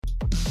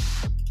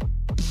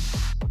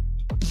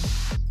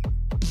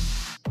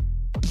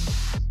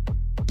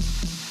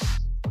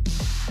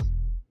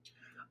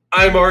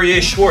I'm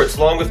Aryeh Schwartz,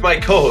 along with my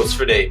co-hosts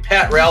for today,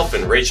 Pat Ralph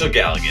and Rachel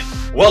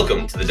Galligan.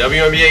 Welcome to the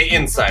WNBA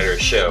Insider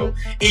Show.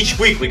 Each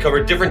week we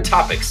cover different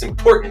topics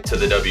important to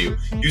the W,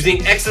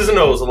 using X's and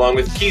O's along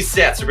with key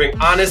stats to bring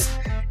honest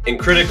and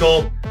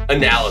critical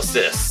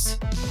analysis.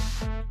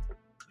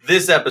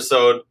 This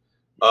episode,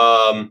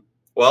 we're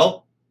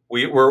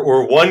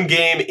one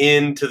game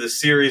into the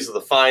series of the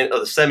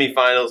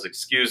semifinals.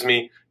 Excuse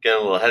me,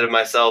 getting a little ahead of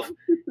myself,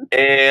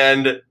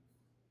 and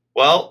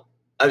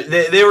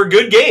they were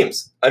good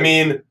games. I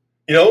mean,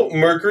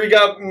 Mercury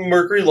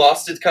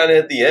lost it kind of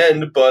at the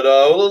end, but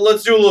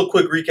let's do a little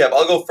quick recap.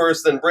 I'll go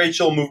first, then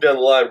Rachel, move down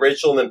the line.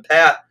 Rachel, and then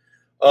Pat.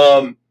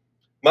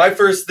 My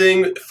first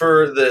thing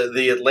for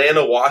the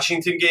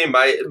Atlanta-Washington game,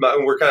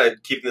 we're kind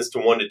of keeping this to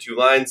 1 to 2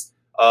 lines.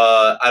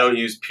 I don't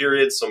use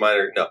periods, so mine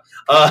are no.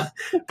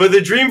 But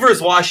the Dream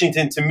versus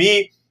Washington, to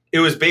me, it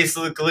was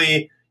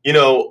basically,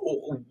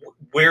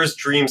 where's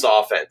Dream's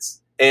offense?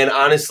 And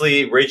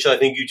honestly, Rachel, I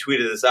think you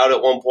tweeted this out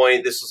at one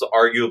point. This was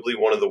arguably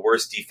one of the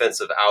worst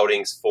defensive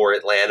outings for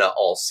Atlanta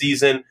all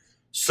season.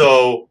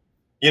 So,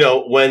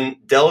 when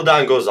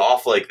Deladon goes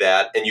off like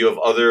that and you have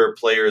other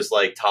players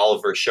like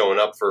Tolliver showing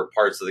up for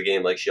parts of the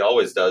game like she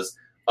always does,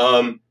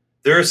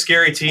 they're a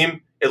scary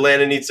team.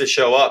 Atlanta needs to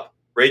show up.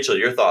 Rachel,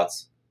 your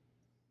thoughts?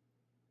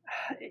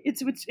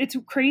 It's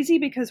crazy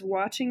because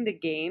watching the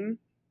game,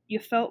 you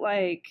felt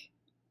like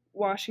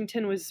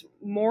Washington was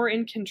more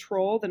in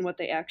control than what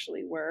they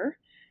actually were.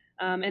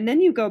 And then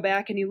you go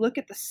back and you look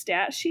at the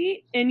stat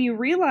sheet and you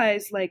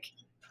realize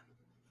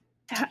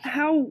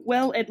how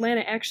well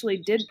Atlanta actually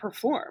did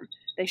perform.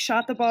 They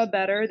shot the ball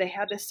better. They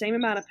had the same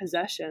amount of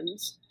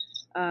possessions.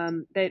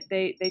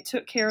 They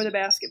took care of the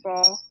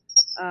basketball.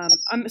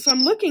 So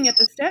I'm looking at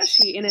the stat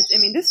sheet and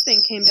this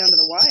thing came down to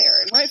the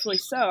wire, and rightfully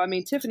so. I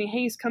mean, Tiffany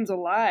Hayes comes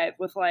alive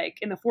with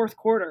in the fourth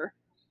quarter,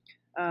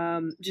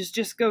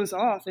 just goes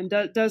off and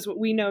does what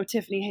we know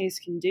Tiffany Hayes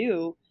can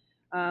do.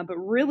 But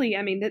really,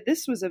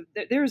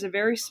 there was a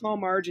very small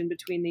margin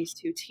between these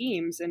two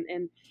teams,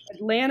 and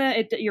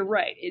Atlanta. You're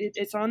right.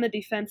 It's on the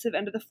defensive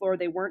end of the floor.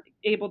 They weren't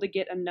able to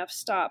get enough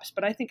stops.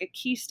 But I think a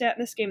key stat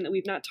in this game that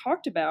we've not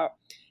talked about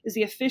is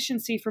the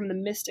efficiency from the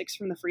Mystics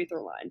from the free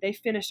throw line. They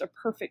finished a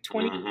perfect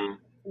 20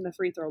 from the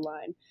free throw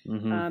line.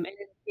 And in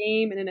a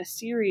game and in a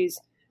series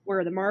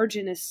where the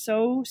margin is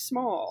so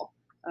small,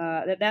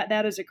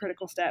 that is a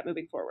critical stat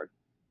moving forward.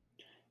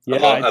 Yeah,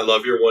 I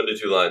love your 1 to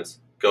 2 lines.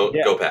 Go,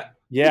 Pat.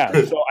 Yeah,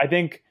 so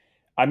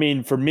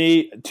for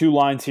me, 2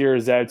 lines here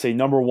is that I'd say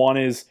number one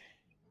is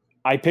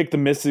I picked the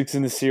Mystics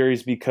in the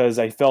series because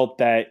I felt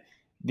that,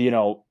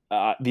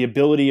 the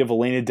ability of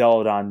Elena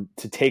Delle Donne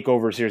to take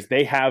over a series.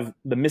 The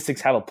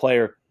Mystics have a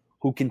player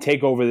who can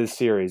take over this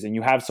series, and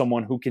you have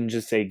someone who can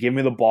just say, give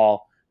me the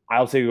ball,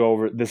 I'll take it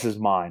over, this is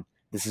mine,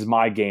 this is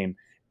my game.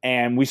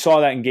 And we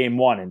saw that in game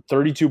 1, and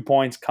 32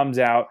 points comes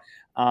out,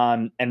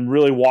 and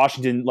really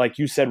Washington, like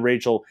you said,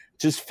 Rachel,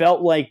 just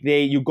felt like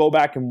you go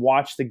back and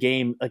watch the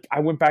game. Like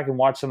I went back and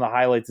watched some of the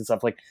highlights and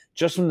stuff. Like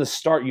just from the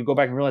start, you go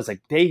back and realize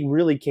they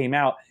really came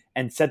out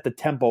and set the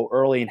tempo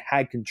early and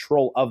had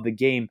control of the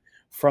game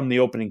from the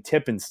opening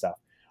tip and stuff.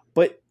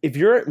 But if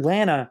you're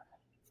Atlanta,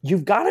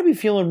 you've got to be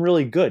feeling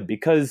really good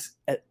because,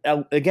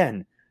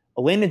 again,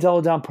 Elena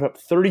Delle Donne put up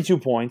 32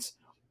 points.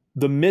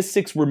 The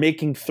Mystics were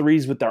making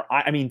threes with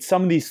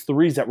some of these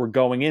threes that were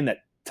going in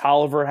that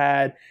Tolliver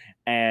had,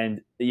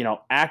 and,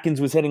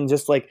 Atkins was hitting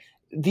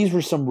these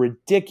were some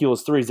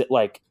ridiculous threes that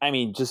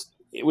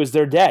it was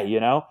their day,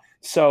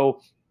 So,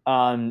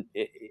 they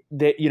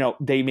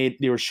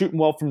were shooting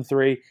well from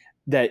 3.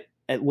 That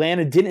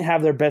Atlanta didn't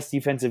have their best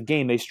defensive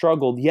game. They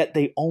struggled, yet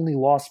they only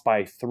lost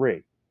by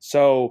 3.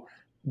 So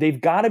they've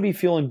got to be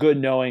feeling good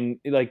knowing,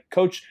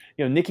 Coach,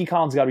 Nikki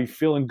Collins got to be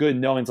feeling good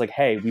knowing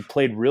hey, we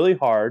played really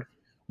hard.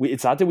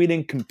 It's not that we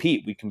didn't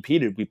compete. We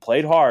competed. We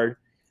played hard.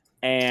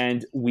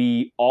 And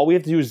all we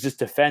have to do is just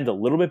defend a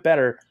little bit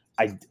better.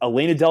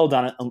 Elena Delle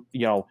Donne,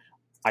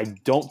 I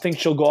don't think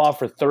she'll go off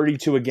for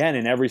 32 again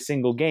in every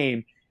single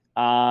game.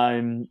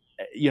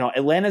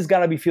 Atlanta's got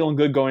to be feeling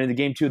good going into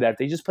game 2 that if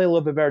they just play a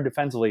little bit better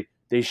defensively,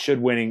 they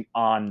should winning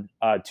on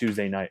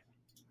Tuesday night.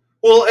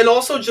 Well, and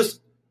also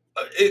just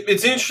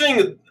it's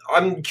interesting.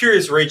 I'm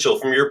curious, Rachel,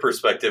 from your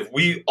perspective,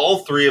 all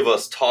 3 of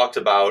us talked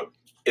about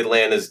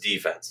Atlanta's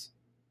defense.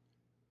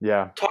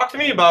 Yeah. Talk to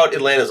me about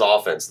Atlanta's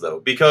offense,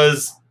 though,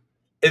 because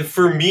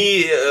for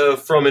me,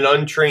 from an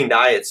untrained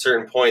eye at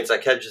certain points, I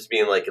kept just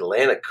being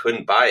Atlanta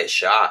couldn't buy a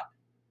shot.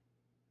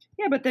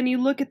 Yeah, but then you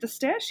look at the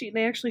stat sheet, and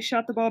they actually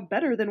shot the ball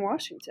better than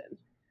Washington.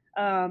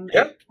 I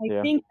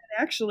think that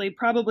actually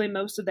probably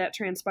most of that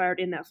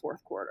transpired in that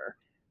fourth quarter.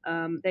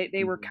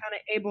 They were kind of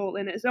able,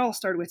 and it all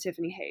started with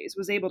Tiffany Hayes,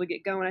 was able to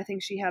get going. I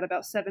think she had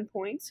about 7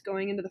 points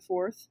going into the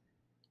fourth,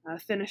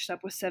 finished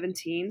up with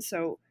 17.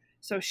 So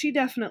she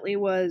definitely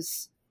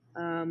was,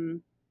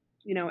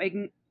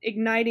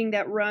 igniting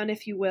that run,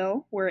 if you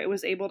will, where it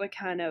was able to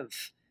kind of,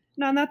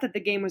 not that the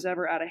game was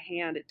ever out of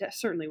hand. It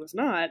certainly was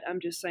not.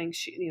 I'm just saying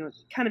she,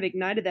 kind of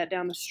ignited that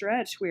down the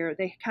stretch where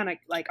they kind of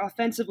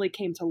offensively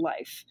came to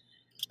life.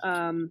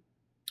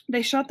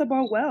 they shot the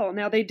ball well.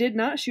 Now, they did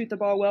not shoot the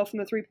ball well from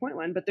the 3-point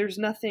line, but there's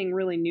nothing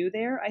really new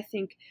there. I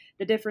think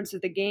the difference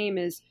of the game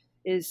is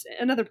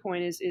another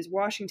point is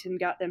Washington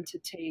got them to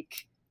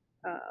take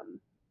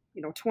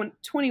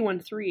 21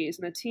 threes,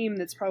 and a team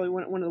that's probably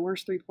one of the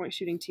worst 3-point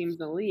shooting teams in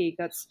the league.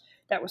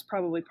 That was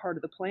probably part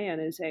of the plan.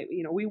 Is, hey,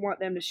 we want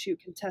them to shoot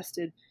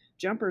contested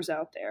jumpers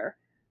out there.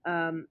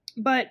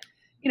 But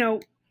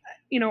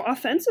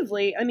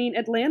offensively, I mean,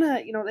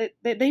 Atlanta,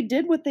 they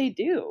did what they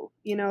do.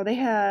 They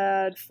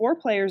had 4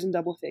 players in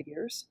double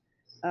figures.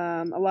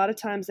 A lot of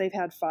times they've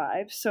had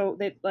 5. So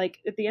they,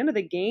 at the end of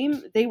the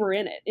game, they were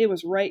in it. It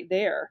was right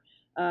there.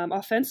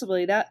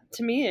 Offensively, that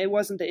to me, it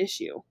wasn't the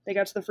issue. They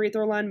got to the free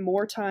throw line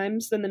more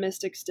times than the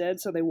Mystics did,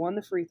 so they won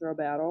the free throw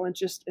battle. And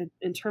just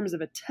in terms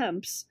of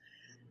attempts,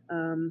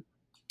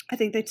 I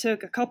think they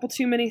took a couple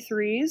too many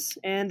threes,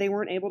 and they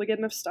weren't able to get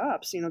enough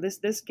stops.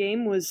 This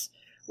game was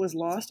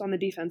lost on the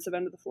defensive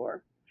end of the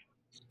floor.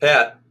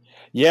 Pat,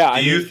 do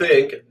you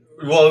think?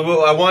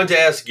 Well, I wanted to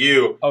ask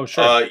you. Oh,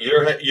 sure.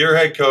 Your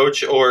head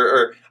coach,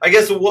 or I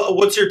guess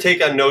what's your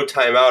take on no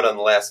timeout on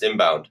the last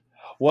inbound?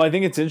 Well, I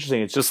think it's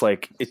interesting. It's just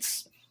like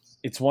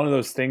it's one of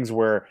those things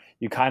where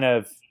you kind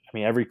of,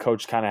 every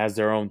coach kind of has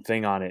their own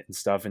thing on it and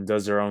stuff and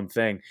does their own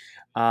thing.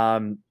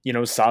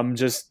 Some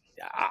just,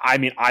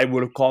 I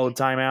would have called a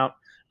timeout.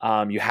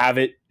 You have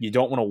it. You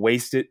don't want to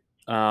waste it.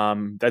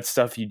 That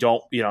stuff you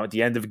don't, at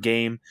the end of a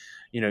game,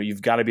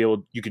 you've got to be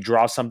able, you could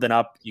draw something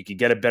up. You could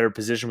get a better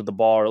position with the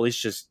ball, or at least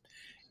just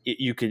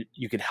you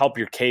could help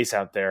your case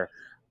out there.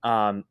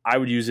 I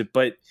would use it,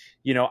 but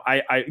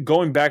I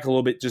going back a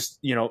little bit, just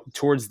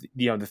towards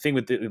the thing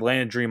with the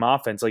Atlanta Dream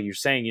offense, like you're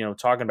saying,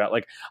 talking about,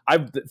 like,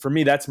 for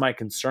me, that's my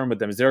concern with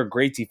them, is they're a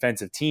great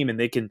defensive team, and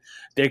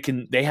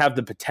they have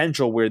the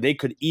potential where they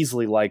could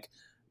easily, like,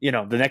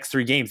 the next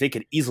 3 games, they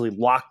could easily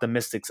lock the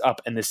Mystics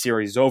up and the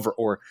series is over,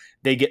 or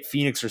they get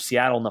Phoenix or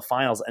Seattle in the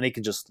finals and they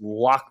can just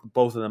lock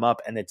both of them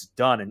up and it's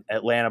done. And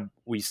Atlanta,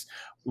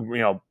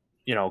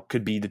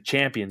 could be the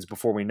champions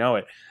before we know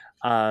it.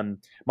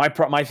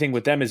 My thing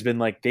with them has been,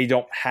 like, they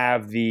don't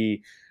have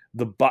the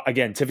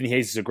again, Tiffany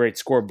Hayes is a great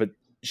scorer, but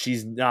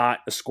she's not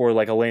a scorer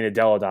like Elena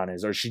Delle Donne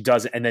is, or she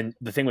doesn't. And then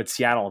the thing with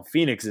Seattle and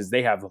Phoenix is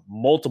they have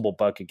multiple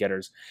bucket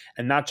getters,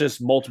 and not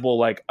just multiple,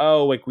 like,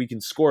 oh, like, we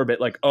can score,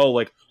 but like, oh,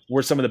 like,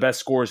 we're some of the best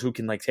scorers who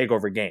can, like, take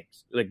over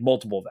games, like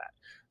multiple of that.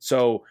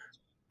 So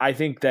I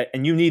think that,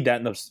 and you need that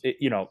in those,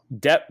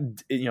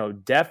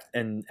 depth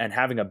and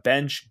having a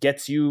bench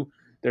gets you,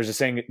 there's a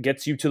saying, it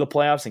gets you to the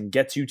playoffs and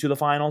gets you to the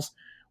finals.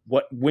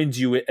 What wins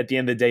you at the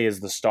end of the day is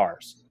the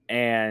stars.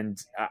 And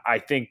I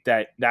think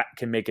that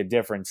can make a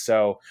difference.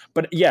 So,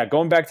 but yeah,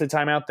 going back to the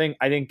timeout thing,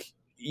 I think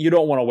you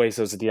don't want to waste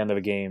those at the end of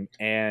a game.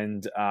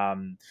 And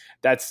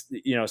that's,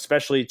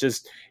 especially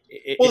just.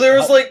 There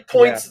was like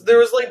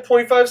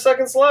 0.5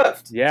 seconds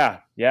left. Yeah.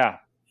 Yeah.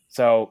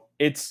 So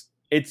it's,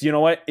 you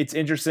know what, it's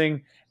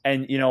interesting.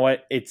 And you know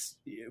what,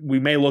 we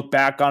may look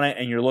back on it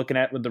and you're looking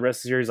at with the rest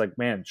of the series, like,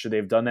 man, should they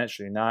have done that?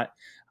 Should they not?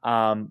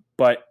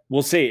 But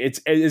we'll see.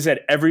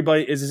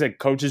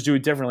 Coaches do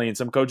it differently, and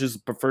some coaches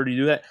prefer to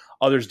do that,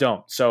 others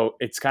don't. So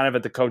it's kind of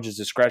at the coach's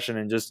discretion,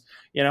 and just,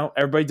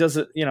 everybody does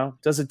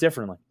it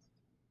differently.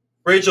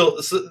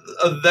 Rachel, so,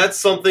 that's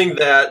something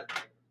that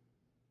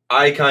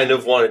I kind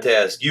of wanted to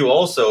ask you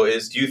also,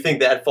 is do you think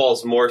that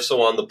falls more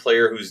so on the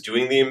player who's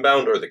doing the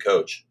inbound or the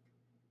coach?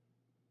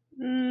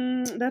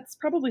 That's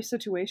probably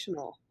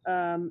situational.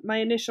 My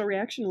initial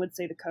reaction would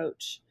say the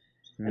coach.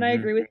 Mm-hmm. And I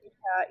agree with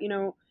you,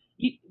 Pat.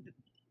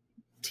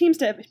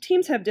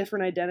 Teams have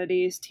different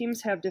identities.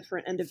 Teams have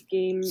different end of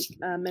game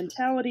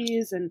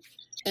mentalities, and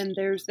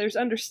there's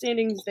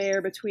understandings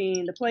there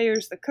between the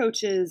players, the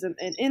coaches, and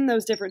in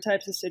those different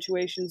types of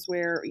situations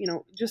where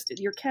just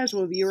your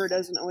casual viewer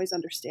doesn't always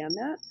understand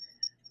that.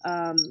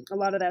 A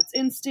lot of that's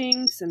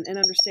instincts and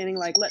understanding,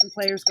 like, letting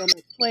players go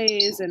make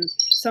plays, and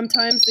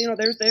sometimes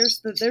there's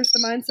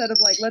the mindset of,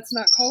 like, let's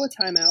not call a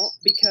timeout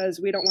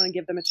because we don't want to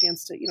give them a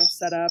chance to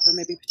set up or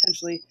maybe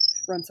potentially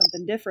run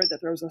something different that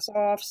throws us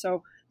off.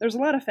 So there's a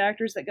lot of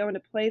factors that go into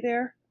play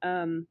there.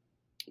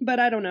 But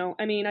I don't know.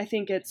 I mean, I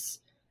think it's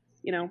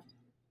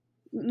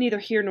neither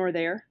here nor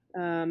there.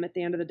 At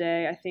the end of the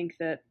day, I think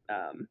that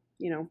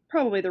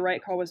probably the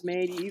right call was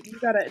made. You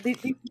gotta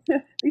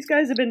these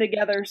guys have been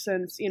together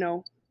since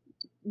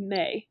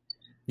May.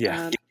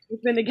 Yeah.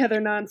 We've been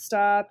together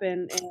nonstop,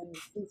 and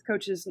these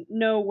coaches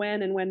know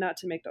when and when not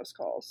to make those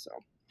calls. So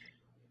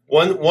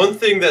one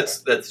thing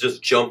that's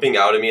just jumping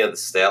out at me on the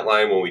stat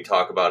line when we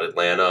talk about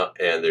Atlanta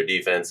and their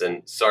defense,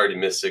 and sorry to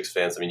Mystics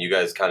fans, I mean, you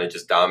guys kind of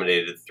just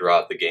dominated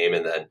throughout the game,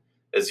 and then,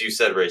 as you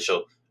said,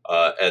 Rachel,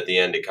 at the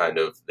end,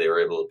 they were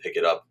able to pick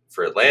it up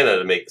for Atlanta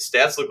to make the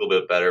stats look a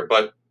little bit better.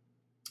 But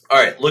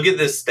all right, look at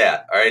this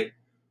stat. All right,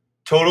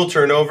 total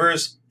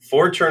turnovers,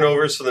 4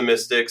 turnovers for the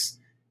Mystics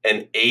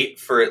and 8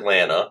 for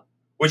Atlanta,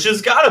 which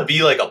has got to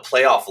be like a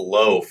playoff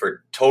low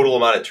for total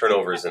amount of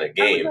turnovers in a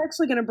game. I was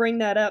actually going to bring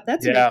that up.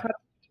 That's an incredible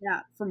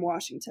stat from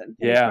Washington.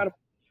 Yeah,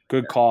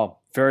 good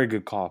call. Very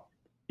good call.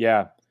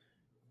 Yeah,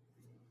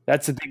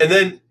 that's the thing. And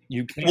then,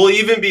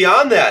 even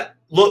beyond that,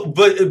 Look,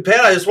 but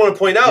Pat, I just want to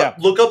point out, Yeah.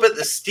 look up at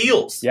the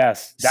steals.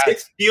 Yes.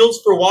 6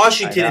 steals for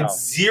Washington I and know.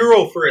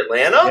 0 for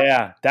Atlanta.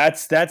 Yeah,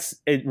 that's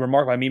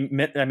remarkable.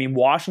 I mean,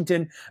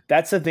 Washington.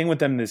 That's the thing with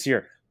them this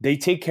year. They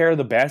take care of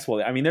the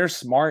basketball. I mean, they're a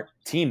smart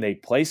team. They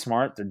play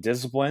smart. They're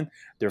disciplined.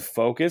 They're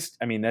focused.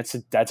 I mean, that's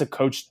a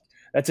coach.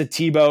 That's a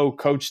Tebow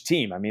coach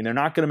team. I mean, they're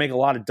not going to make a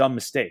lot of dumb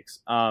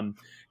mistakes.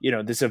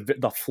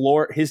 The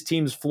floor. His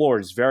team's floor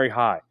is very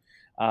high.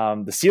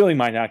 The ceiling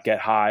might not get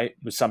high,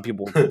 with some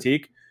people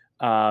critique,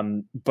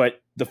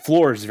 but the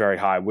floor is very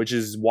high, which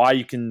is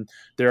why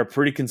they're a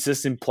pretty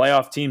consistent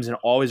playoff teams and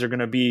always are going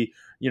to be,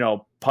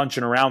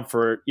 punching around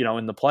for,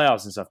 in the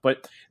playoffs and stuff.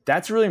 But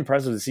that's really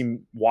impressive to see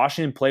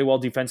Washington play well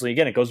defensively.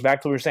 Again, it goes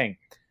back to what we were saying.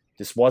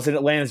 This wasn't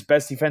Atlanta's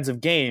best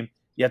defensive game,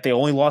 yet they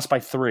only lost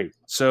by 3.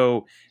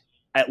 So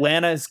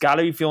Atlanta's got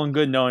to be feeling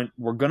good knowing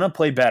we're going to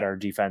play better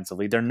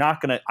defensively. They're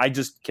not going to – I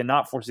just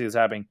cannot foresee this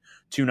happening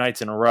 2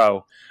 nights in a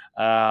row.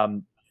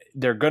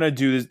 They're going to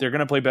do this. They're going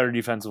to play better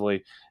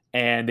defensively,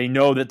 and they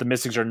know that the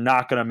Mystics are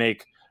not going to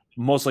make –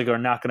 most likely are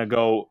not going to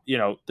go –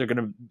 they're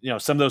going to –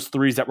 some of those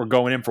threes that were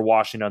going in for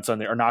Washington on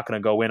Sunday are not going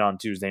to go in on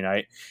Tuesday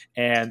night.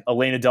 And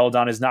Elena Delle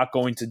Donne is not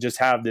going to just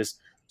have this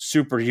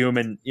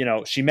superhuman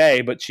 – she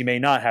may, but she may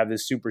not have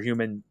this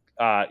superhuman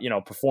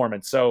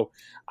performance. So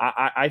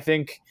I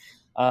think –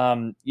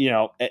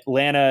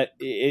 Atlanta,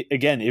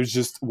 it was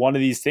just one of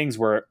these things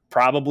where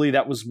probably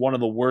that was one of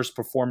the worst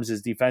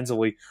performances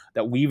defensively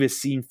that we've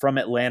seen from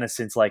Atlanta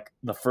since like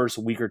the first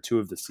week or 2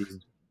 of the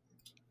season.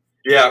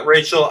 Yeah,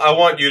 Rachel, I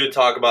want you to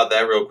talk about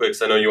that real quick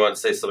because I know you want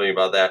to say something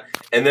about that.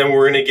 And then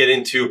we're going to get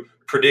into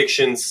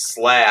predictions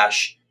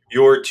 /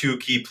 your 2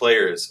 key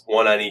players,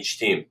 one on each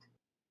team.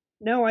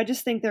 No, I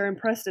just think they're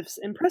impressive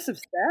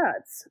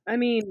stats. I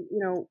mean,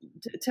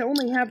 to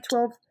only have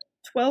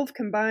 12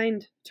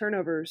 combined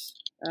turnovers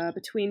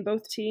between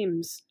both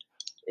teams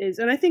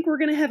and I think we're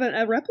going to have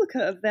a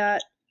replica of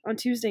that on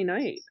Tuesday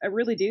night. I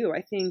really do.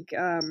 I think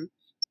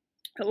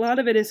a lot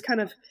of it is kind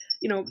of,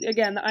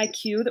 again, the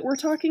IQ that we're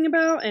talking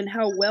about and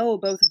how well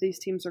both of these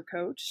teams are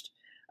coached.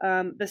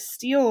 The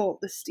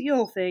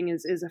steal thing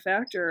is a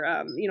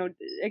factor.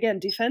 Again,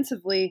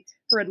 defensively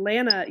for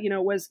Atlanta,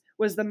 was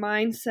the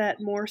mindset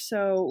more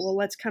so, well,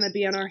 let's kind of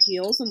be on our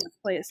heels and let's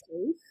play it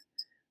safe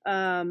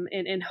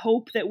and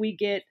hope that we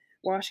get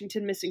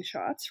Washington missing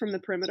shots from the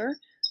perimeter,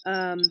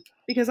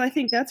 because I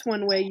think that's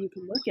one way you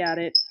can look at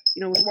it.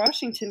 With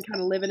Washington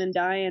kind of living and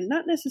dying,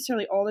 not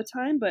necessarily all the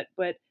time, but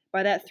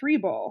by that 3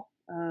 ball.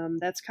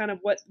 That's kind of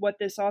what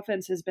this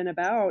offense has been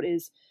about,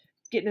 is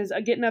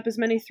getting up as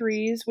many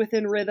threes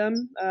within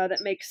rhythm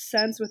that makes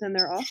sense within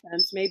their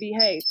offense. Maybe,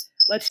 hey,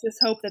 let's just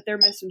hope that they're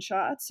missing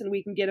shots and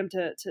we can get them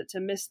to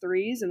miss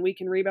threes and we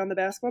can rebound the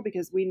basketball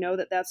because we know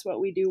that that's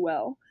what we do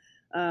well.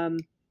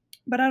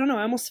 But I don't know.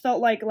 I almost felt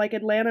like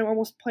Atlanta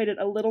almost played it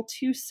a little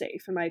too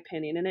safe, in my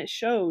opinion, and it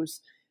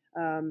shows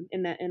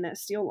in that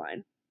steal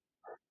line.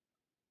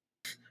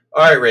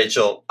 All right,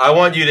 Rachel, I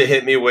want you to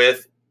hit me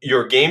with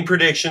your game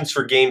predictions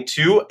for Game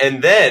 2,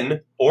 and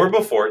then, or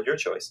before, your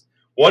choice,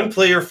 one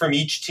player from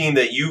each team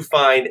that you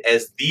find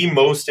as the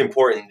most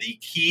important, the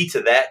key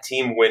to that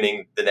team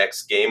winning the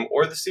next game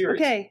or the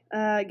series. Okay,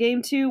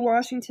 Game 2,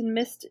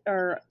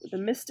 the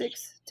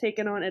Mystics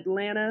taking on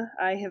Atlanta.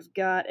 I have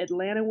got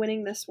Atlanta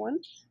winning this one.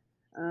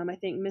 I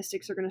think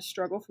Mystics are going to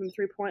struggle from the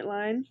 3-point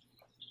line.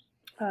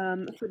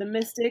 For the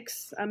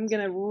Mystics, I'm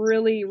going to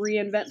really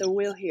reinvent the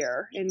wheel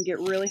here and get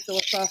really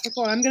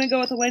philosophical. I'm going to go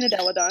with Elena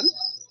Delle Donne.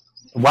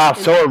 Wow,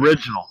 so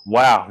original.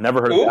 Wow,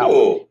 never heard that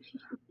one.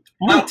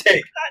 Hot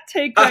take.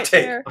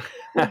 There.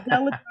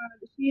 Delle Donne,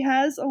 she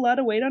has a lot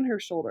of weight on her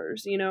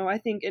shoulders. I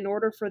think in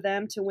order for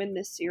them to win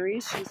this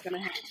series, she's going to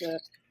have to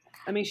 –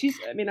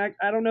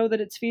 I don't know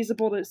that it's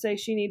feasible to say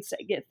she needs to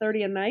get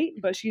 30 a night,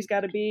 but she's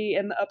got to be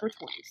in the upper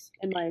 20s,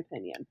 in my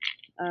opinion,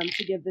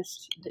 to give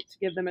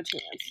them a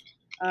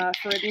chance.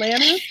 For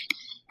Atlanta,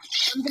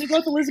 I'm going to go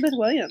with Elizabeth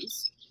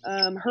Williams.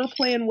 Her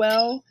playing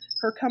well,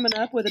 her coming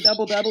up with a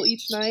double-double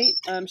each night.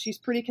 She's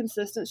pretty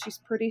consistent. She's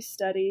pretty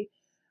steady.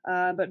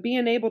 But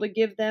being able to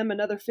give them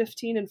another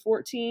 15 and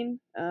 14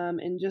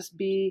 and just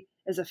be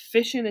as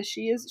efficient as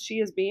she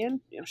is being,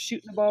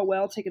 shooting the ball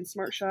well, taking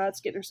smart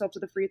shots, getting herself to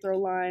the free throw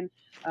line.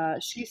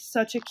 She's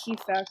such a key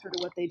factor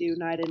to what they do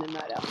night in and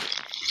night out.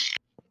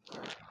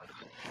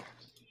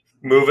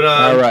 Moving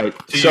on. All right.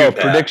 So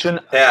prediction,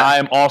 Pat.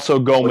 I'm also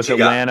going with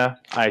Atlanta.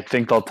 I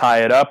think they'll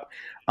tie it up.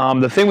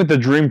 The thing with the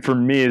dream for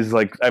me is,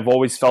 like, I've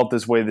always felt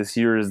this way this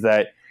year, is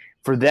that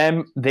for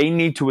them, they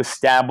need to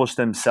establish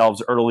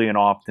themselves early and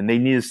often. They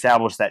need to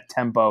establish that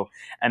tempo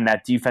and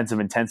that defensive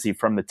intensity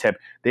from the tip.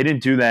 They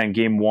didn't do that in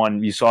Game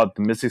 1. You saw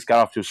the Mystics got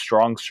off to a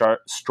strong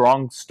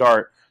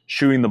start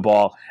shooting the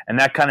ball, and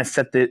that kind of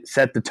set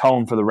the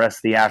tone for the rest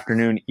of the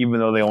afternoon, even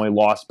though they only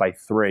lost by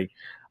 3.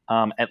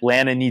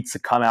 Atlanta needs to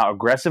come out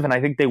aggressive, and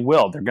I think they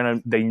will.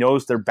 They know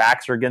their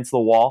backs are against the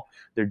wall.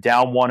 They're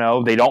down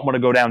 1-0. They don't want to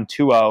go down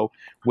 2-0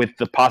 with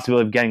the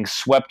possibility of getting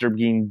swept or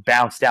being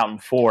bounced out in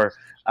 4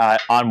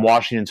 on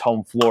Washington's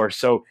home floor.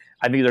 So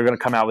I think they're going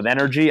to come out with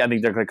energy. I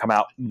think they're going to come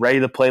out ready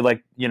to play,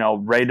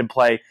 ready to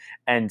play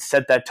and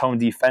set that tone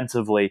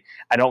defensively.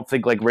 I don't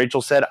think, like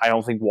Rachel said, I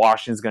don't think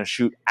Washington's going to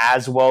shoot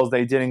as well as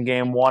they did in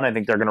game one. I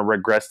think they're going to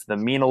regress to the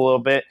mean a little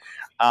bit.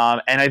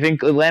 And I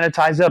think Atlanta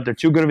ties it up. They're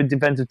too good of a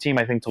defensive team,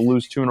 I think, to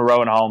lose 2 in a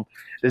row at home.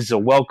 This is a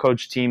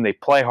well-coached team. They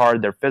play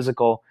hard. They're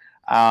physical.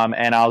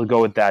 And I'll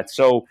go with that.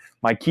 So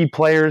my key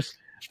players,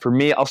 for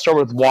me, I'll start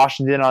with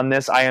Washington on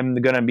this. I am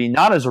going to be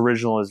not as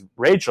original as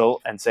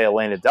Rachel and say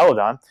Elena Delle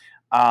Donne.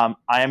 I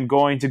am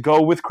going to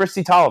go with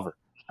Kristi Toliver.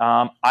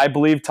 I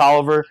believe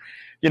Toliver,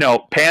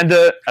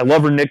 Panda, I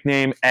love her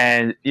nickname.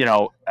 And,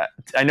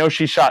 I know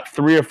she shot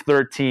 3 of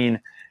 13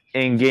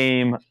 in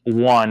game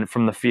one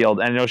from the field.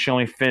 And I know she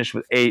only finished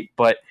with 8.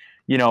 But,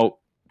 to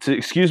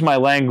excuse my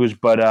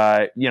language, but,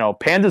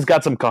 Panda's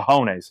got some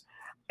cojones.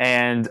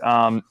 And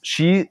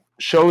she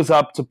shows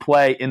up to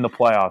play in the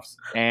playoffs.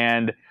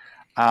 And,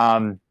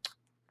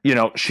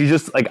 she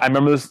just, like, I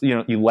remember this,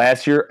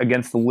 last year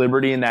against the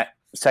Liberty in that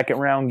second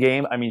round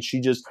game. I mean,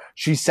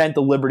 she sent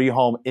the Liberty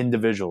home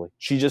individually.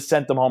 She just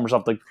sent them home or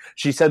something.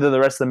 She said to the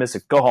rest of the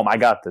Mystics, go home, I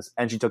got this.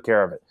 And she took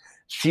care of it.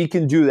 She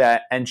can do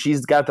that. And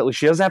she's got that.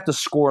 She doesn't have to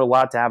score a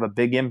lot to have a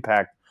big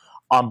impact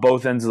on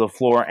both ends of the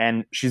floor.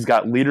 And she's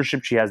got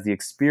leadership. She has the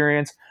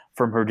experience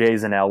from her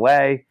days in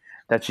LA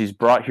that she's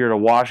brought here to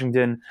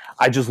Washington.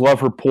 I just love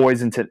her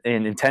poise and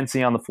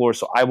intensity on the floor.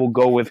 So I will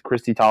go with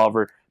Kristi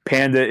Toliver.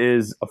 Panda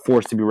is a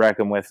force to be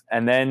reckoned with.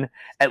 And then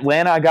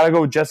Atlanta, I got to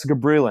go with Jessica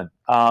Breland.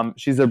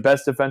 She's their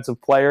best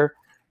defensive player.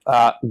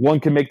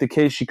 One can make the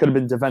case she could have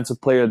been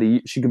defensive player of the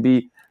year. She could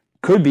be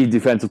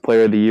defensive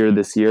player of the year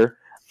this year.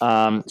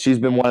 She's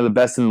been one of the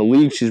best in the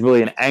league. She's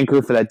really an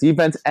anchor for that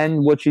defense.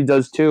 And what she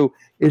does too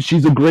is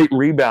she's a great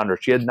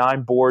rebounder. She had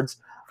 9 boards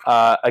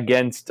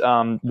against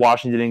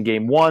Washington in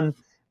game one.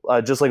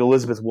 Just like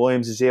Elizabeth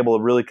Williams, is able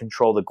to really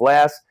control the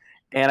glass.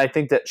 And I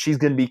think that she's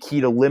going to be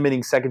key to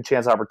limiting second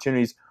chance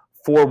opportunities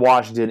for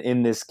Washington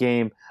in this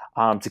game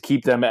to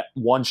keep them at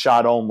one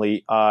shot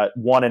only,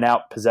 1 and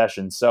out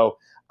possession. So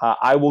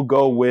I will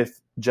go with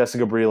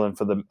Jessica Breland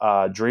for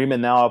the Dream.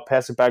 And now I'll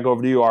pass it back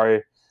over to you,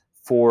 Ari,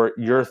 for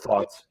your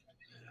thoughts.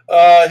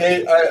 I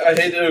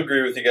hate to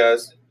agree with you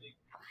guys,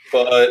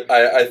 but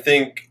I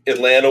think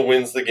Atlanta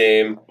wins the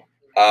game.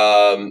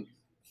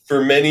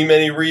 For many,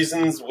 many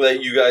reasons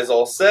that you guys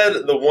all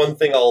said. The one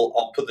thing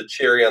I'll put the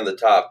cherry on the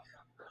top.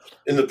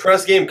 In the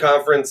press game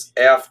conference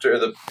after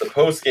the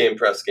post-game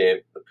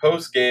presser,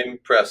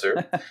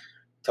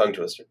 tongue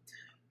twister,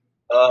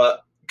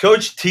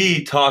 Coach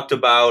T talked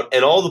about,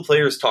 and all the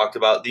players talked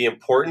about, the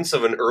importance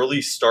of an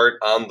early start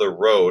on the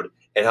road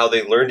and how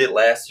they learned it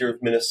last year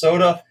with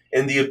Minnesota,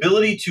 and the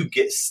ability to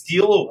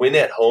steal a win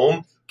at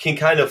home can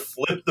kind of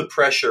flip the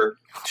pressure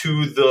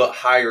to the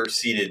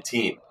higher-seeded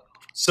team.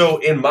 So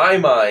in my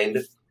mind,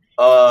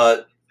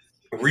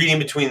 reading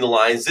between the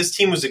lines, this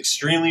team was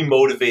extremely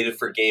motivated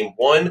for game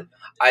one.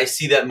 I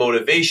see that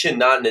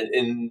motivation,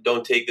 and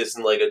don't take this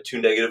in like a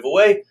too negative a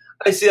way.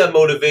 I see that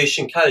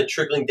motivation kind of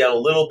trickling down a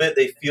little bit.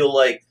 They feel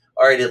like,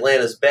 all right,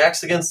 Atlanta's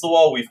back's against the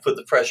wall. We've put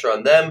the pressure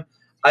on them.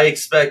 I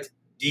expect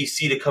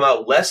DC to come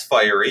out less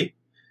fiery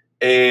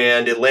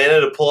and Atlanta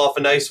to pull off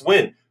a nice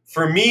win.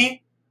 For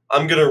me,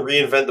 I'm going to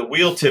reinvent the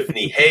wheel.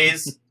 Tiffany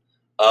Hayes.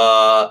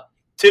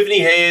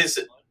 Tiffany Hayes,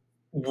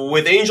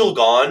 with Angel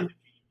gone,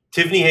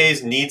 Tiffany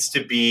Hayes needs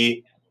to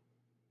be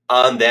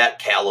on that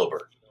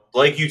caliber.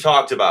 Like you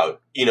talked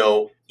about,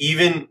 even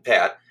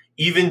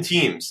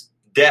teams,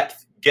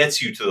 depth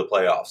gets you to the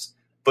playoffs.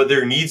 But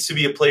there needs to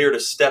be a player to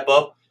step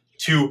up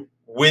to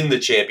win the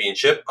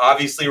championship.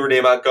 Obviously,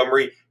 Renee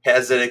Montgomery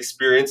has that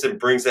experience and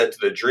brings that to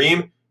the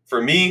Dream. For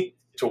me,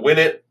 to win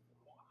it,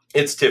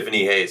 it's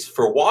Tiffany Hayes.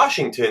 For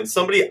Washington,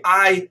 somebody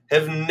I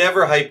have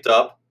never hyped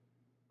up.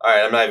 All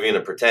right, I'm not even going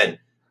to pretend.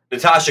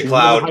 Natasha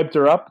Cloud. Hyped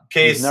her up?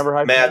 Case,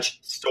 match,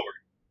 story.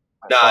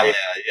 Nah,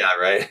 yeah,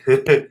 right.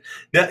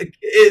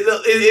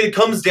 it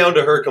comes down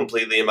to her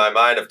completely in my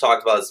mind. I've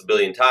talked about this a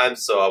billion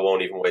times, so I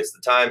won't even waste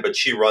the time, but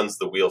she runs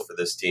the wheel for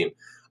this team.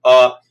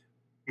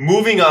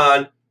 Moving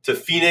on to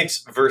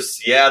Phoenix versus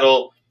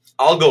Seattle.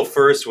 I'll go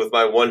first with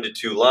my 1 to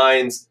 2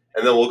 lines,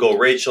 and then we'll go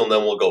Rachel, and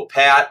then we'll go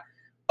Pat.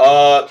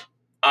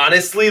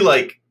 Honestly,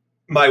 like,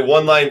 my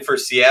one line for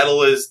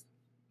Seattle is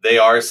they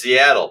are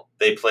Seattle.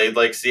 They played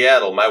like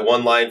Seattle. My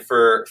one line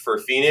for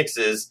Phoenix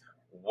is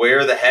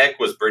where the heck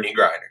was Brittany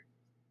Griner?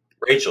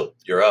 Rachel,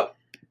 you're up.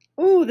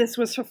 Oh, this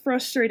was a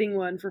frustrating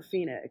one for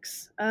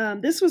Phoenix.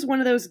 This was one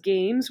of those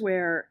games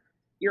where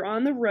you're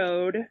on the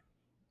road.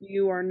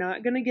 You are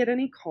not going to get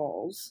any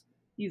calls.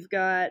 You've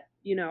got,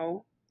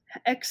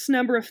 X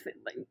number of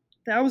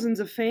thousands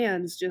of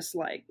fans just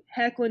like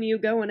heckling you,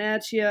 going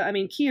at you. I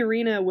mean, Key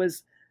Arena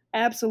was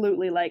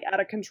absolutely like out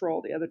of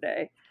control the other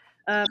day.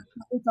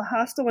 It's a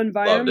hostile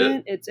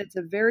environment. It's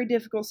a very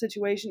difficult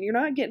situation. You're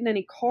not getting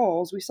any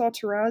calls. We saw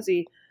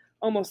Taurasi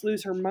almost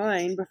lose her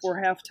mind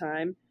before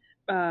halftime.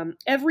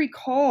 Every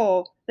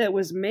call that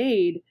was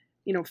made,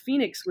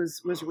 Phoenix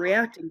was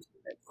reacting to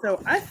it.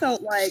 So I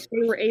felt like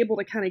they were able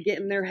to kind of get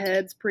in their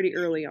heads pretty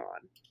early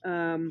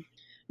on.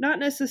 not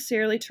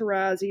necessarily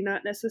Taurasi,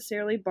 not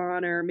necessarily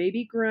Bonner,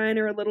 maybe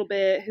Griner a little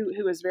bit,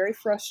 who was very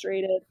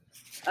frustrated.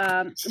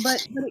 But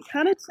it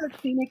kind of took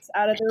Phoenix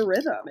out of their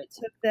rhythm. It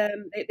took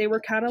them; they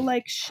were kind of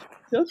like shook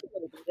a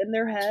little bit in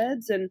their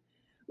heads, and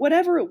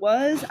whatever it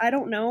was, I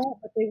don't know,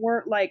 but they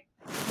weren't like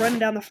running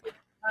down the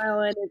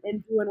island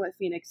and doing what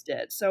Phoenix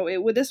did. So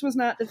this was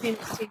not the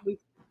Phoenix team we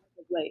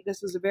late.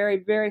 This was a very,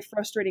 very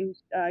frustrating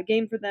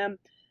game for them,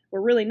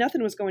 where really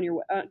nothing was going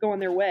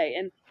their way,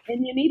 and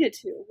you needed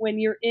to when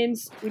you're at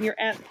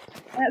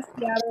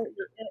Seattle,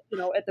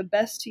 you're at the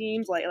best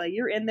teams, like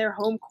you're in their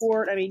home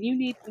court. I mean, you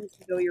need things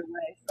to go your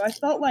way. So I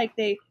felt like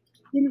they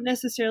didn't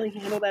necessarily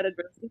handle that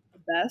adversity the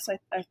best.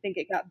 I think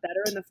it got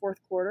better in the fourth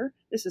quarter.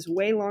 This is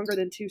way longer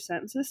than 2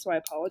 sentences, so I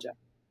apologize.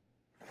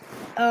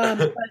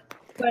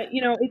 But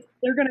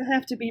they're going to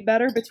have to be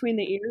better between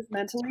the ears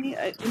mentally,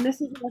 and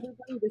this isn't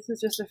everybody. This is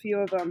just a few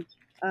of them.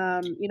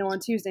 On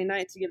Tuesday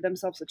night to give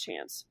themselves a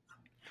chance.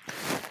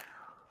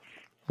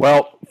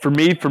 Well, for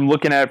me, from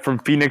looking at it from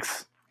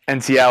Phoenix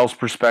and Seattle's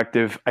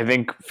perspective, I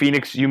think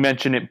Phoenix, you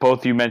mentioned it,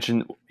 both you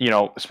mentioned,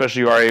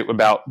 especially Ari,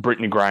 about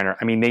Brittany Griner.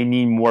 I mean, they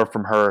need more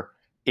from her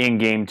in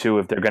game 2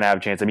 if they're going to have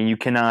a chance. I mean, you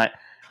cannot,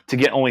 to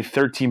get only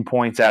 13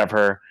 points out of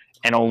her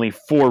and only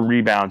 4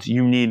 rebounds,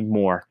 you need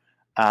more.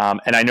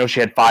 And I know she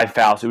had 5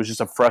 fouls. It was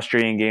just a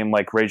frustrating game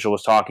like Rachel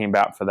was talking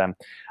about for them.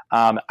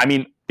 I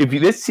mean, if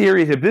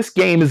this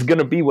game is going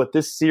to be what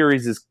this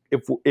series is,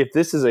 if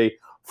this is a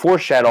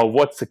foreshadow of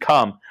what's to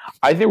come,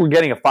 I think we're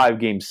getting a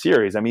 5-game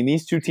series. I mean,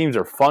 these two teams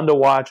are fun to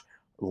watch.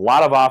 A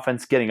lot of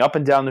offense getting up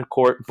and down the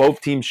court.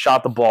 Both teams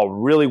shot the ball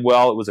really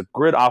well. It was a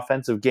good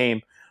offensive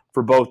game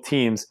for both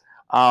teams.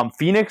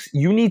 Phoenix,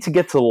 you need to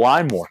get to the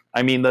line more.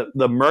 I mean,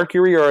 the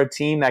Mercury are a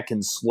team that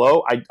can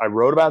slow. I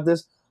wrote about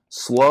this.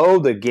 Slow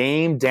the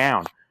game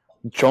down.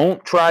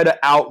 Don't try to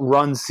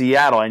outrun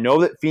Seattle. I know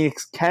that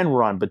Phoenix can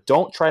run, but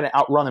don't try to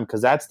outrun them,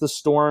 because that's the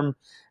Storm.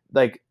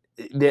 Like,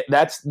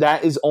 that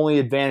is only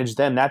advantage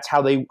them. That's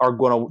how they are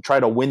going to try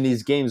to win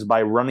these games,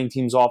 by running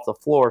teams off the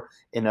floor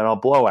in a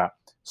blowout.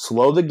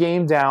 Slow the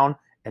game down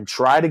and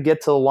try to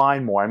get to the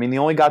line more. I mean, they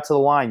only got to the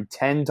line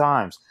 10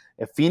 times.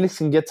 If Phoenix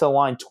can get to the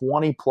line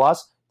 20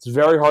 plus, it's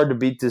very hard to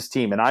beat this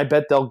team. And I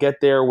bet they'll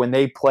get there when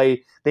they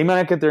play. They might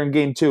not get there in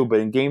game 2, but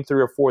in game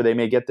 3 or 4, they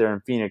may get there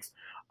in Phoenix.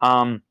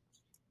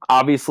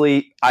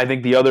 Obviously, I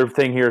think the other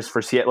thing here is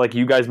for Seattle, like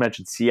you guys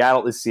mentioned,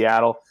 Seattle is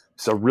Seattle.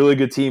 It's a really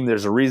good team.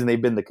 There's a reason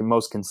they've been the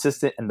most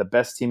consistent and the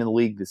best team in the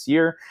league this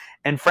year.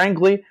 And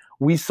frankly,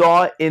 we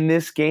saw in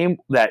this game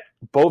that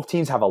both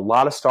teams have a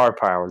lot of star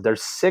power.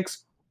 There's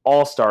 6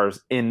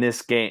 all-stars in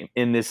this game,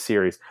 in this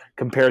series,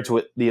 compared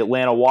to the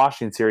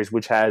Atlanta-Washington series,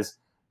 which has,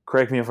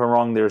 correct me if I'm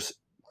wrong, there's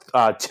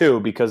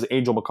 2 because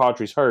Angel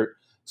McCautry's hurt.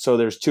 So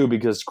there's 2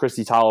 because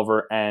Christy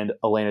Tolliver and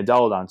Elena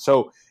Delle Donne.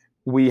 So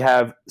we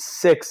have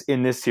 6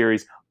 in this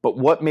series. But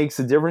what makes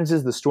the difference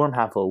is the Storm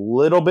have a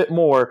little bit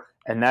more,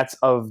 and that's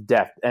of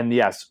depth. And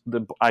yes,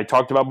 I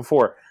talked about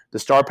before, the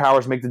star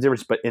powers make the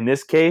difference. But in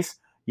this case,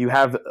 you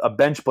have a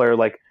bench player,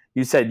 like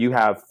you said, you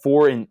have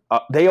 4 in.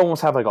 They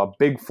almost have like a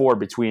big 4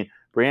 between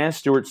Breanna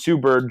Stewart, Sue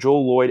Bird,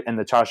 Joel Lloyd, and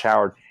Natasha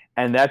Howard,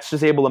 and that's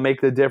just able to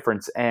make the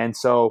difference. And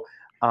so,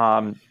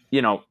 I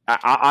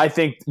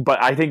think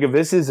if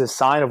this is a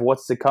sign of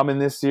what's to come in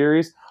this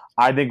series,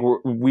 I think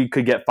we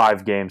could get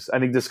 5 games. I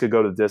think this could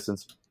go the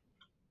distance.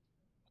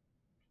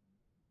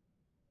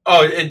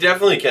 Oh, it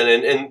definitely can.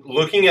 And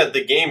looking at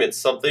the game, it's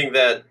something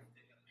that,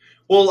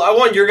 well, I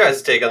want your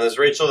guys' take on this,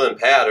 Rachel and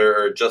Pat,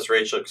 or just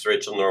Rachel, because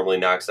Rachel normally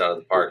knocks it out of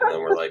the park, and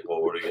then we're like,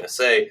 well, what are we going to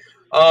say?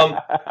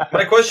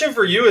 My question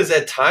for you is,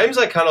 at times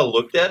I kind of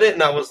looked at it,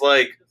 and I was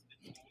like,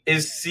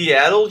 is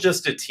Seattle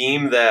just a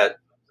team that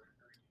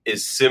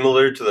is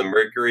similar to the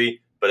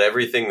Mercury, but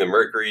everything the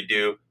Mercury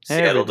do,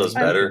 Seattle does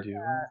better?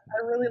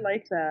 I really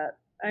like that.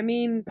 I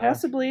mean,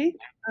 possibly.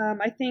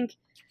 I think,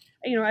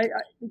 I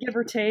give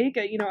or take,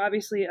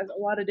 obviously a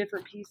lot of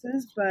different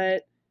pieces,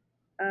 but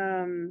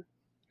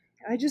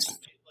I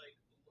just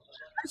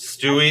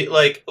Stewie,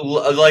 like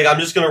I'm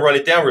just gonna run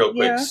it down real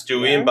quick.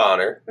 Stewie and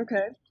Bonner,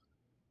 okay.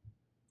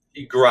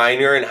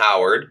 Griner and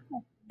Howard.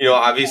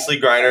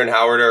 Obviously Griner and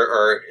Howard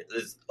are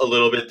a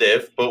little bit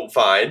diff, but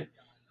fine.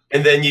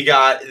 And then you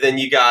got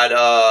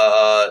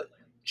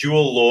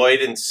Jewel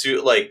Lloyd and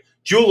Sue. Like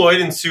Jewel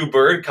Lloyd and Sue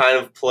Bird kind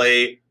of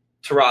play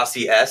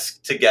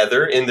Taurasi-esque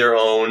together in their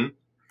own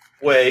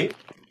way.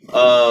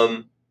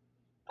 I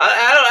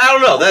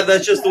don't know.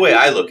 That's just the way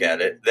I look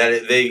at it.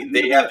 That they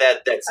have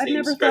that same I've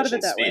never thought of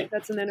it that way.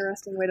 That's an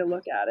interesting way to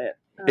look at it.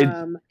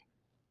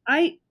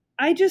 I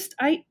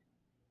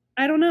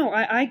don't know.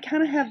 I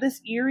kind of have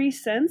this eerie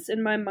sense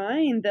in my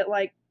mind that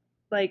like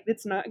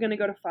it's not going to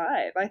go to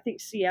 5. I think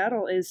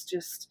Seattle is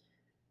just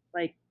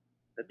like,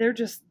 they're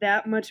just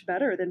that much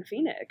better than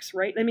Phoenix,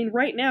 right? I mean,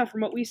 right now, from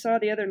what we saw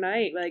the other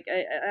night,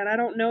 and I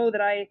don't know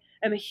that I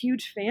am a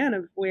huge fan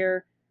of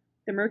where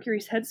the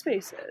Mercury's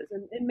headspace is,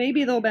 and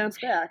maybe they'll bounce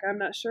back. I'm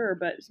not sure,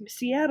 but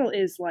Seattle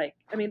is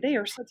they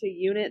are such a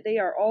unit. They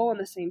are all on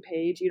the same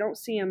page. You don't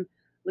see them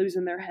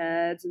losing their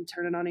heads and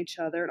turning on each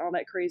other and all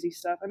that crazy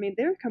stuff. I mean,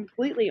 they're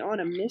completely on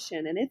a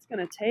mission, and it's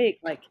going to take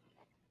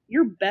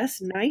your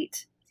best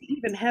night to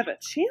even have a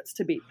chance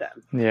to beat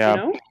them. Yeah. You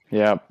know?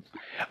 Yeah.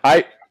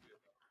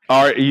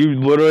 You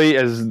literally,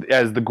 as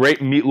the great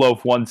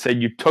Meatloaf once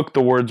said, you took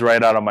the words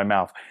right out of my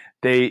mouth.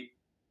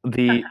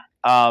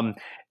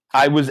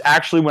 I was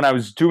actually, when I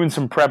was doing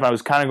some prep, I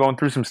was kind of going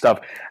through some stuff,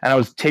 and I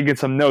was taking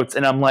some notes,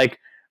 and I'm like,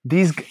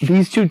 these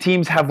two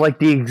teams have like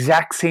the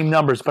exact same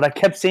numbers, but I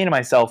kept saying to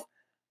myself,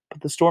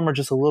 but the Storm are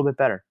just a little bit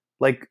better.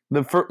 Like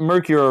the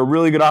Mercury are a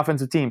really good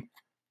offensive team,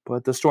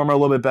 but the Storm are a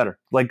little bit better.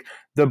 Like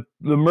the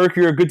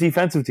Mercury are a good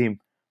defensive team,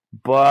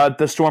 but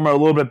the Storm are a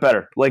little bit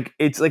better. Like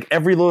it's like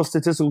every little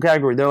statistical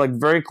category, they're like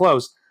very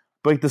close.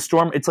 But like the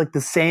Storm, it's like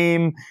the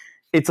same.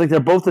 It's like they're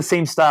both the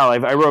same style. I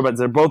wrote about it.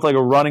 They're both like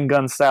a run and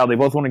gun style. They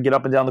both want to get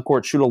up and down the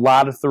court, shoot a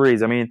lot of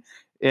threes. I mean,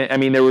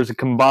 there was a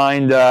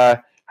combined.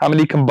 How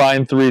many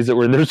combined threes that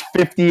were? There's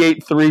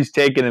 58 threes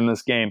taken in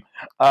this game,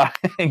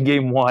 in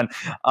game one.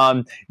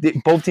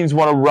 Both teams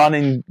want to run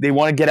and they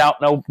want to get out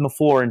and open the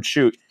floor and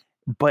shoot.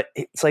 But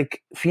it's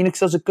like Phoenix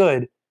does it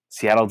good.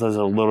 Seattle does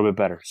it a little bit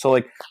better. So,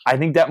 like, I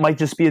think that might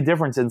just be a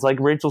difference. And it's like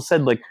Rachel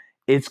said, like,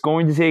 it's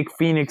going to take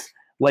Phoenix.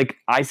 Like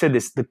I said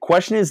this, the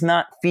question is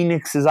not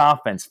Phoenix's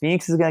offense.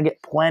 Phoenix is going to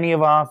get plenty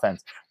of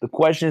offense. The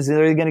question is, are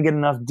they going to get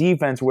enough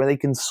defense where they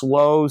can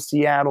slow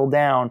Seattle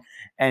down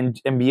and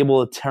be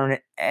able to turn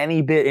it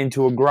any bit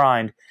into a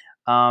grind?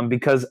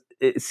 Because,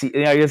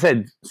 like I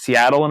said,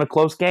 Seattle in a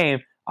close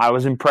game, I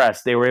was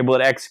impressed. They were able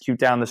to execute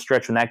down the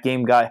stretch when that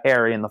game got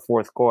hairy in the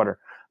fourth quarter.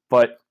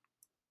 But,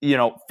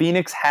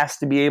 Phoenix has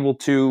to be able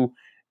to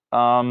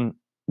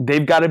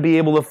they've got to be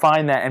able to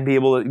find that and be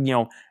able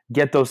to,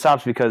 get those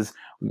stops because,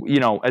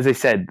 as I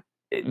said,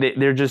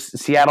 they're just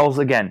Seattle's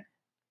again.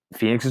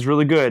 Phoenix is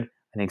really good.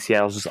 I think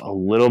Seattle's just a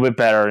little bit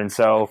better, and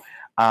so.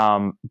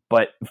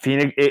 But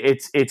Phoenix,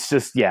 it's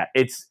just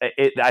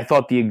I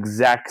thought the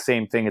exact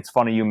same thing. It's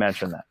funny you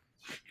mentioned that.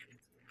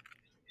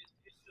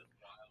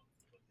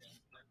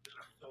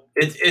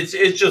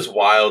 It's just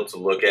wild to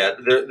look at.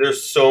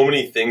 There's so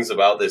many things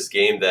about this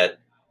game that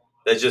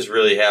just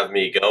really have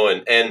me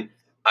going. And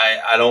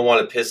I don't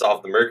want to piss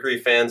off the Mercury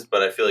fans,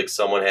 but I feel like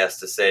someone has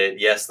to say it.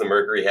 Yes, the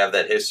Mercury have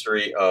that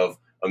history of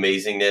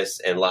amazingness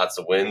and lots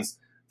of wins.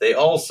 They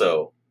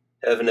also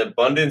have an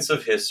abundance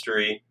of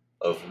history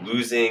of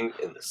losing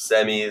in the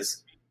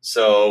semis.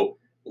 So,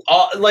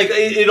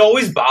 it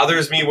always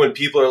bothers me when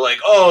people are like,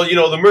 oh,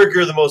 the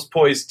Mercury are the most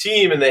poised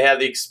team and they have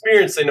the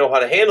experience. They know how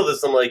to handle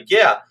this. I'm like,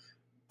 yeah,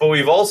 but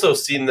we've also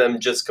seen them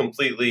just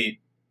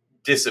completely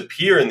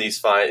disappear in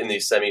these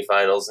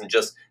semifinals and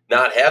just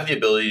not have the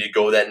ability to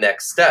go that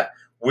next step.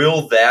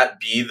 Will that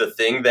be the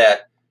thing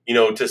that,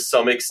 to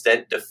some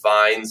extent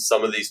defines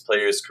some of these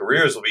players'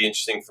 careers? Will be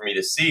interesting for me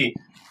to see.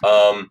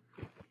 I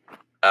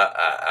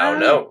don't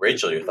know.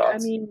 Rachel, your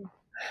thoughts? I mean,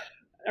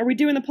 are we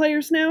doing the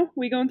players now? Are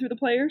we going through the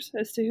players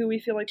as to who we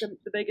feel like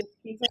the biggest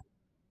teams are?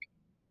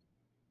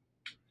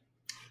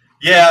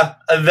 Yeah,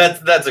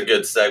 that's a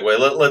good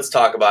segue. Let's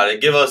talk about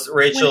it. Give us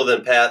Rachel,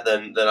 then Pat,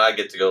 then I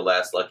get to go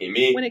last. Lucky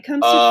me. When it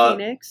comes to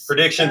Phoenix,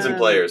 predictions and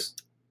players.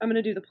 I'm going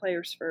to do the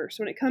players first.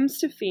 When it comes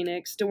to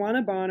Phoenix,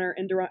 DeWanna Bonner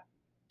and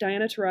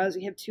Diana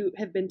Taurasi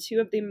have been two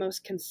of the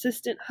most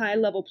consistent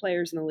high-level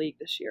players in the league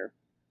this year.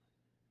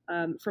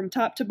 From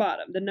top to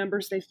bottom, the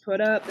numbers they've put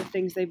up, the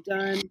things they've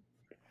done.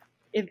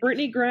 If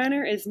Brittany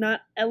Griner is not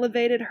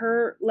elevated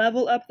her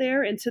level up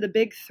there into the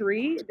big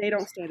three, they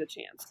don't stand a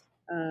chance.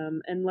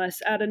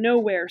 Unless out of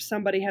nowhere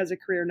somebody has a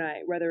career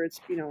night, whether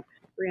it's,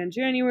 Brianne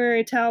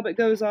January, Talbot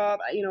goes off,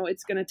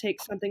 it's going to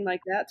take something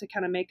like that to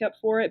kind of make up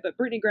for it. But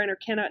Brittany Griner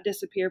cannot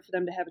disappear for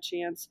them to have a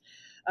chance.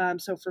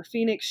 So for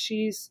Phoenix,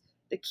 she's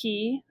the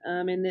key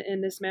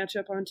in this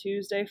matchup on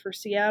Tuesday for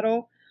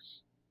Seattle.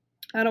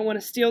 I don't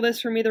want to steal this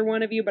from either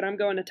one of you, but I'm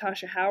going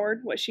Natasha Howard.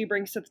 What she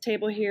brings to the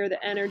table here,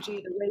 the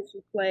energy, the way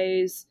she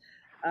plays.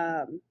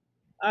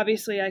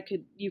 Obviously,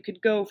 you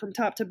could go from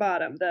top to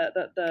bottom.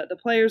 The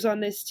players on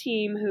this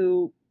team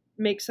who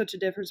make such a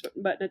difference,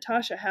 but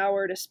Natasha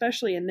Howard,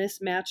 especially in this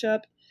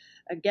matchup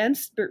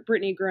against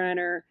Brittany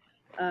Griner,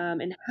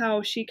 and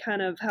how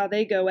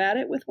they go at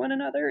it with one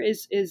another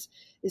is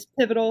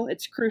pivotal.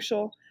 It's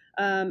crucial.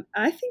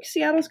 I think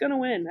Seattle's going to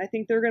win. I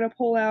think they're going to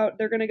pull out.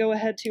 They're going to go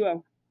ahead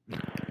 2-0.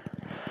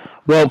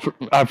 Well,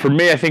 for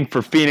me, I think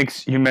for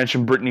Phoenix, you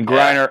mentioned Brittany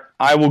Griner. Yeah.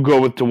 I will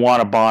go with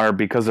DeWanna Bonner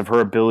because of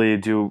her ability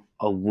to do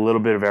a little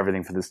bit of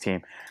everything for this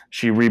team.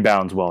 She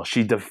rebounds well.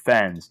 She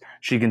defends.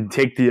 She can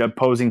take the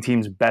opposing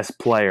team's best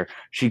player.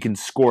 She can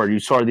score. You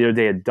saw her the other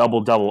day, a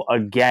double-double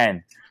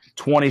again,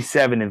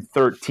 27 and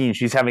 13.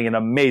 She's having an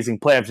amazing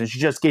playoffs, and she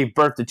just gave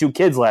birth to 2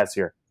 kids last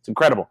year. It's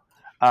incredible.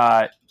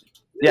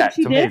 It's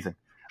amazing.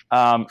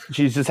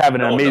 She's just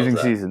having an amazing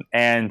season,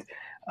 and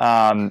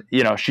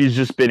she's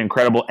just been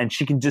incredible, and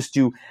she can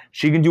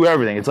do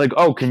everything. It's like,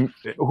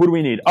 who do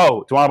we need?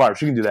 Oh, DeWanna Bonner,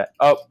 she can do that.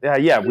 Oh,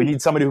 yeah, we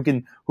need somebody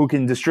who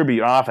can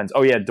distribute on offense.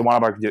 Oh yeah,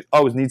 DeWanna Bonner can do it.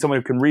 Oh, we need someone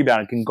who can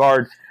rebound and can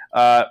guard,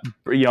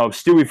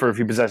 Stewie for a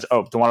few possessions.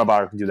 Oh, DeWanna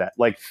Bonner can do that.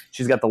 Like,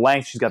 she's got the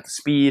length, she's got the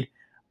speed.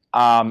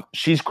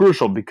 She's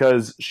crucial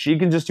because she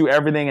can just do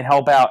everything and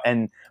help out.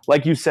 And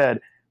like you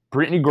said,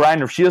 Brittany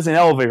Griner, if she doesn't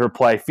elevate her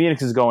play,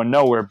 Phoenix is going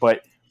nowhere.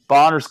 But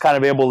Bonner's kind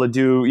of able to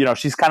do,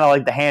 she's kind of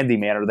like the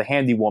handyman or the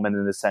handy woman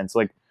in this sense.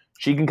 Like,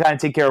 she can kind of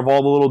take care of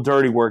all the little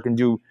dirty work and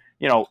do,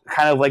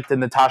 kind of like the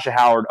Natasha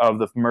Howard of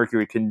the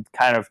Mercury can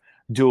kind of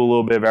do a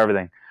little bit of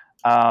everything.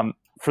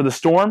 For the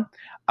Storm,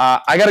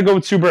 I got to go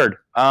with Sue Bird.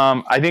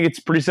 I think it's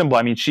pretty simple.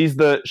 I mean, she's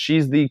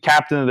the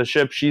captain of the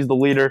ship. She's the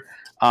leader.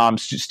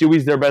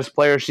 Stewie's their best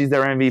player. She's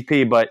their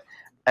MVP. But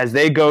as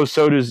they go,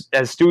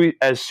 as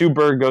Sue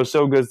Bird goes,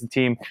 so goes the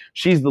team.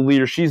 She's the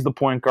leader. She's the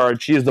point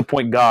guard. She is the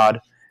point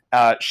god.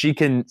 She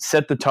can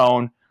set the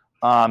tone.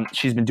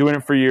 She's been doing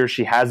it for years.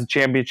 She has a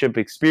championship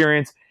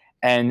experience,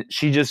 and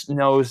she just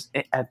knows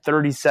at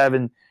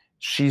 37,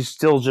 she's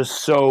still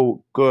just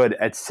so good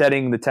at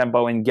setting the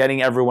tempo and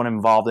getting everyone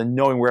involved and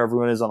knowing where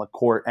everyone is on the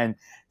court and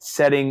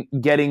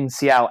getting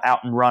Seattle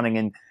out and running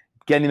and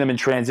getting them in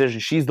transition.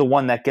 She's the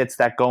one that gets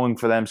that going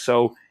for them.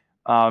 So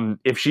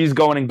if she's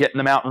going and getting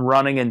them out and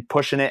running and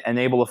pushing it and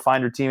able to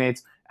find her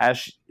teammates,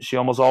 as she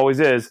almost always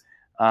is,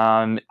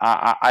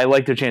 I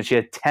like their chance. She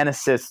had 10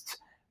 assists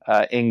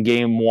in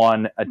game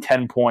one,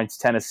 10 points,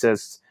 10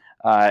 assists.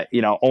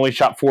 Only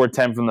shot 4 of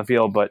 10 from the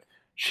field, but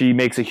she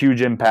makes a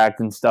huge impact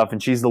and stuff,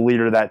 and she's the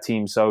leader of that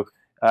team. So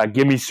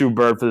give me Sue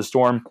Bird for the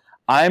Storm.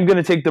 I'm going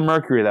to take the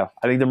Mercury, though.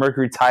 I think the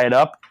Mercury tie it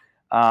up.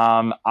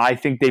 I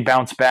think they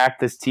bounce back.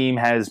 This team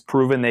has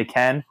proven they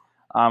can.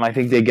 I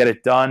think they get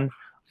it done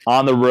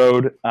on the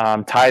road,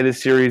 tie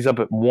this series up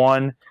at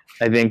 1.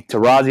 I think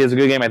Taurasi has a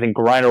good game. I think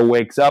Griner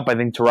wakes up. I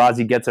think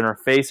Taurasi gets in her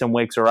face and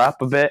wakes her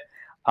up a bit.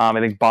 I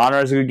think Bonner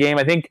has a good game.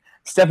 I think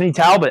Stephanie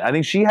Talbot, I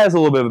think she has a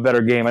little bit of a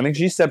better game. I think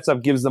she steps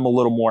up, gives them a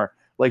little more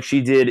like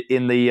she did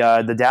in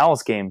the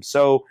Dallas game.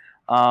 So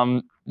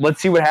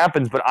let's see what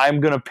happens, but I'm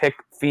going to pick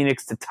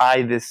Phoenix to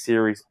tie this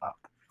series up.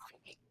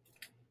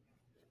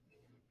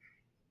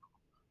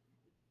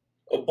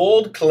 A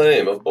bold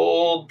claim, a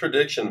bold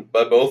prediction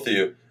by both of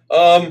you.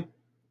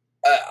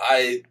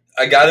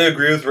 I got to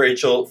agree with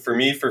Rachel. For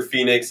me, for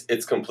Phoenix,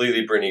 it's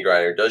completely Brittney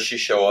Griner. Does she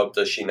show up?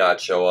 Does she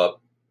not show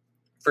up?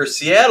 For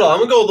Seattle, I'm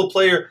going to go with the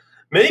player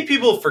many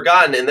people have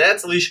forgotten, and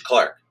that's Alysha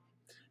Clark.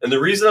 And the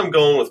reason I'm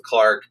going with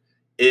Clark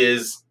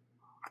is,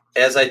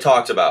 as I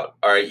talked about,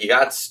 all right, you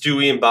got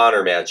Stewie and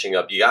Bonner matching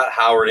up. You got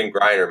Howard and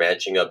Griner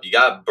matching up. You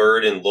got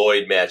Bird and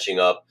Lloyd matching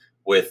up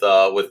with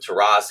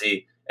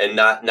Taurasi, and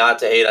not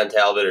to hate on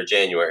Talbot or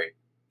January.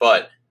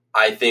 But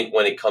I think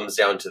when it comes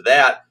down to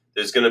that,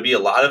 there's going to be a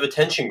lot of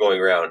attention going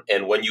around.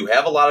 And when you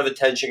have a lot of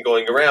attention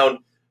going around,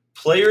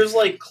 players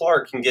like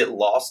Clark can get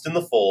lost in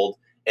the fold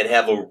and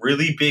have a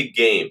really big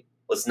game.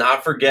 Let's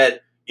not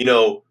forget,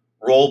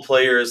 role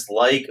players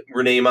like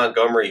Renee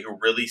Montgomery, who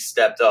really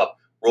stepped up.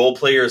 Role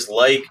players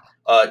like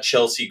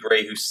Chelsea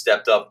Gray, who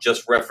stepped up,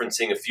 just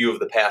referencing a few of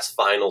the past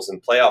finals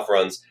and playoff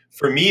runs.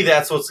 For me,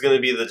 that's what's going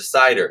to be the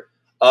decider.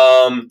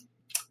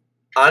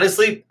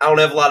 Honestly, I don't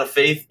have a lot of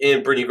faith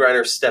in Brittney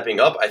Griner stepping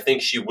up. I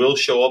think she will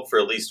show up for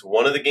at least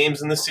one of the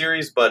games in the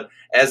series. But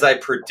as I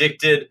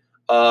predicted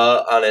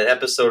on an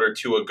episode or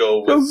two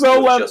ago with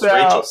just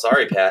Rachel,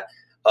 sorry, Pat,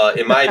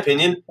 in my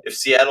opinion, if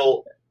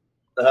Seattle –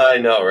 I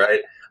know,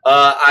 right?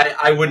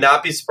 I would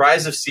not be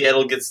surprised if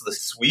Seattle gets the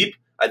sweep.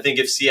 I think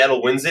if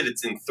Seattle wins it,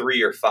 it's in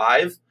 3 or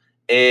 5.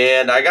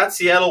 And I got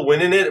Seattle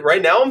winning it.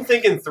 Right now I'm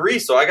thinking 3,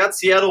 so I got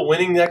Seattle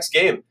winning next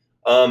game.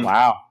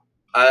 Wow.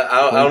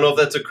 I don't know if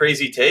that's a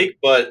crazy take,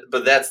 but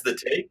that's the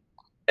take.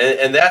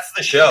 And that's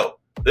the show.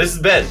 This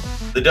has been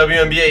the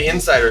WNBA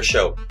Insider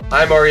Show.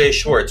 I'm R.A.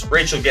 Schwartz,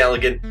 Rachel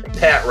Galligan, and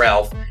Pat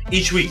Ralph.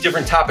 Each week,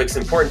 different topics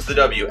important to the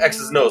W,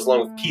 X's and O's,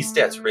 along with key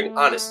stats for bringing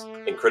honest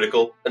and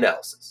critical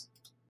analysis.